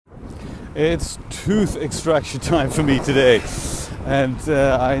It's tooth extraction time for me today, and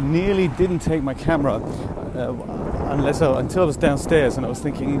I nearly didn't take my camera until I was downstairs, and I was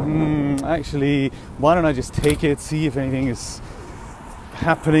thinking, actually, why don't I just take it, see if anything is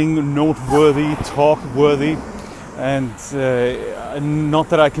happening, noteworthy, talk-worthy, and not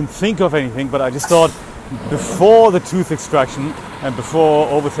that I can think of anything, but I just thought, before the tooth extraction and before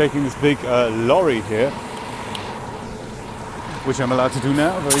overtaking this big lorry here, which I'm allowed to do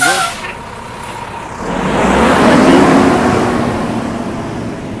now, very good.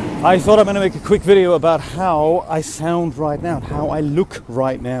 I thought I'm going to make a quick video about how I sound right now, how I look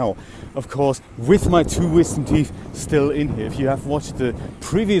right now. Of course, with my two wisdom teeth still in here. If you have watched the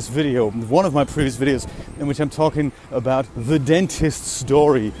previous video, one of my previous videos, in which I'm talking about the dentist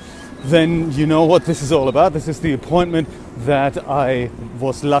story, then you know what this is all about. This is the appointment that I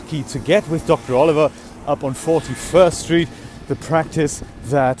was lucky to get with Dr. Oliver up on 41st Street, the practice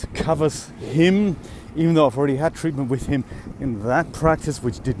that covers him, even though I've already had treatment with him in that practice,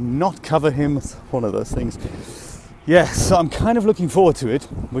 which did not cover him. It's one of those things. Yeah, so I'm kind of looking forward to it,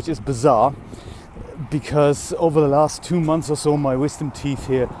 which is bizarre, because over the last 2 months or so, my wisdom teeth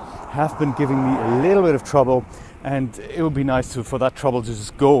here have been giving me a little bit of trouble, and it would be nice for that trouble to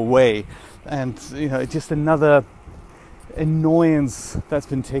just go away. And, you know, it's just another annoyance that's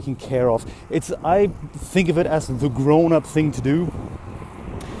been taken care of. I think of it as the grown-up thing to do.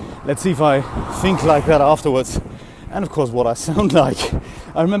 Let's see if I think like that afterwards, and of course what I sound like.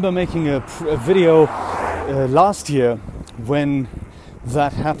 I remember making a video last year when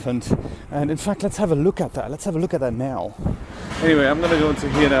that happened, and in fact let's have a look at that now. Anyway, I'm gonna go into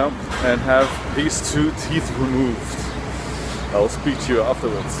here now and have these two teeth removed. I'll speak to you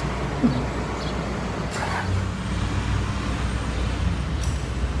afterwards.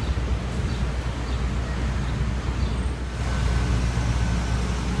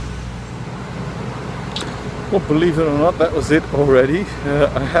 Well, believe it or not, that was it already.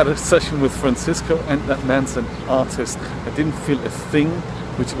 I had a session with Francisco, and that man's an artist. I didn't feel a thing,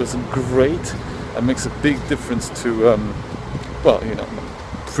 which was great. It makes a big difference to, well, you know,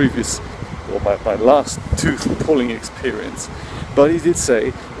 my last tooth pulling experience. But he did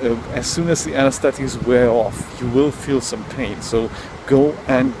say, as soon as the anesthetics wear off, you will feel some pain. So go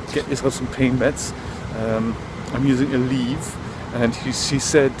and get yourself some pain meds. I'm using Aleve. And she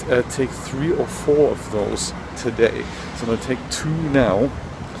said take 3 or 4 of those today. So I'm going to take 2 now,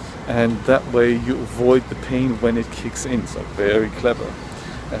 and that way you avoid the pain when it kicks in. So very clever.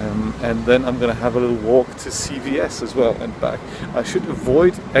 And then I'm going to have a little walk to CVS as well and back. I should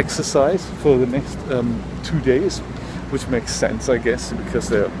avoid exercise for the next 2 days, which makes sense, I guess, because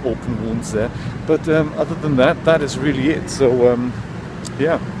there are open wounds there. But other than that, that is really it. So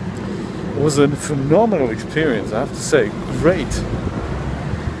yeah. It was a phenomenal experience, I have to say. Great.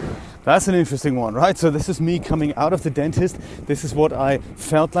 That's an interesting one, right? So this is me coming out of the dentist. This is what I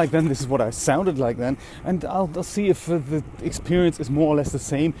felt like then. This is what I sounded like then. And I'll see if the experience is more or less the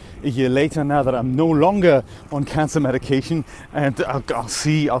same a year later, now that I'm no longer on cancer medication. And I'll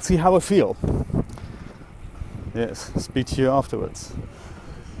see how I feel. Yes, speak to you afterwards.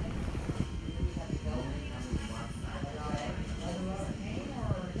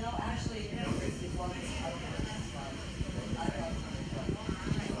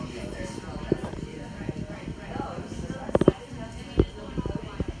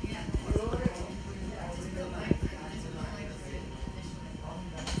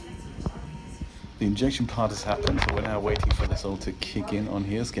 The injection part has happened, so we're now waiting for this all to kick in on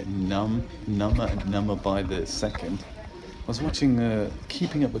here. It's getting number and number by the second. I was watching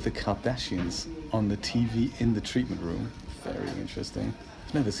Keeping Up with the Kardashians on the TV in the treatment room. Very interesting.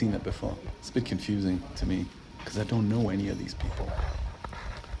 I've never seen that before. It's a bit confusing to me, because I don't know any of these people.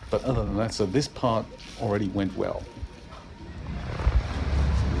 But other than that, so this part already went well.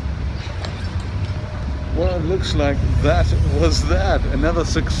 Well, it looks like that was that. Another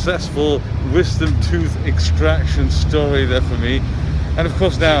successful wisdom tooth extraction story there for me. And of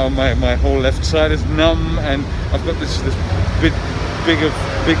course now my whole left side is numb, and I've got this big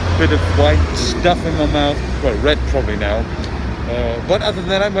bit of white stuff in my mouth. Well, red probably now. But other than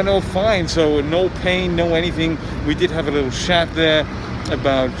that, I went all fine. So no pain, no anything. We did have a little chat there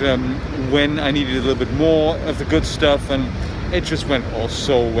about when I needed a little bit more of the good stuff, and it just went all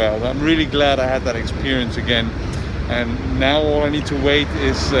so well. I'm really glad I had that experience again, and now all I need to wait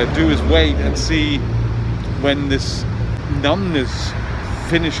is wait and see when this numbness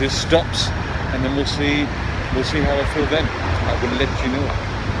finishes, stops, and then we'll see how I feel then. I will let you know.